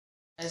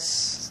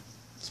Guys,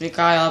 it's me,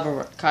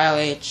 Kyle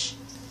H.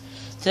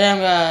 Today I'm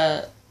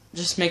gonna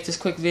just make this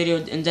quick video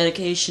in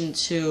dedication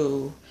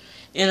to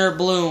Inner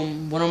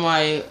Bloom, one of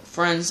my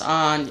friends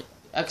on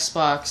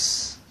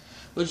Xbox.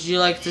 Would you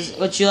like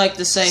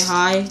to say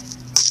hi?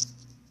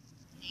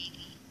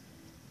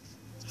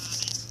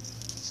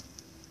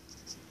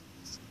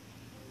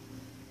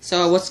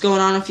 So what's going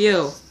on with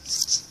you?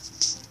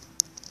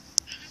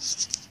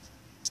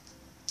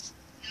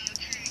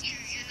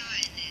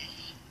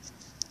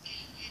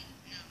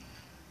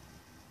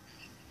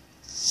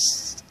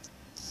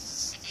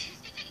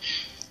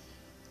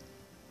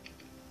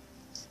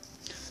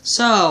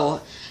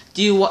 So,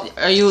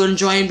 are you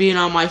enjoying being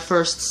on my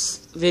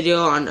first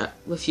video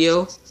with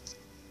you?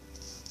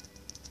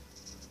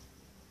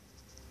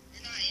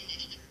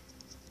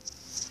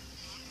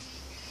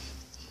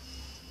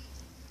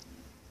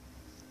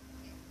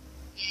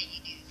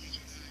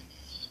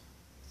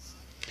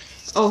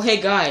 Oh, hey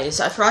guys,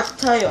 I forgot to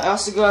tell you, I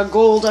also got a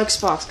gold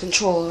Xbox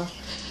controller.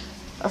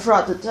 I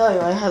forgot to tell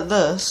you, I had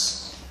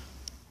this.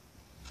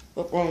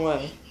 Look, wrong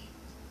way.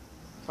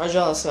 I'm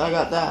jealous, I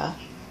got that.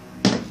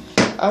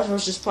 I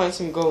was just playing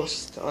some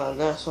Ghost on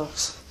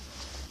Xbox.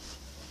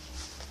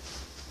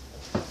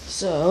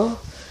 So,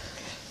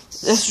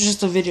 this was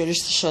just a video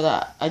just to show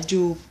that I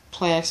do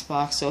play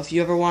Xbox. So if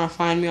you ever want to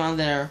find me on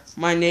there,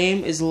 my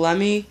name is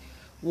Lemmy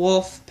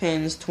Wolf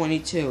Pins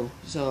 22.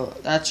 So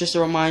that's just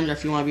a reminder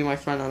if you want to be my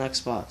friend on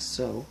Xbox.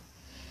 So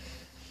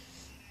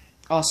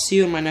I'll see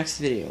you in my next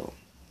video.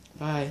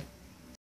 Bye.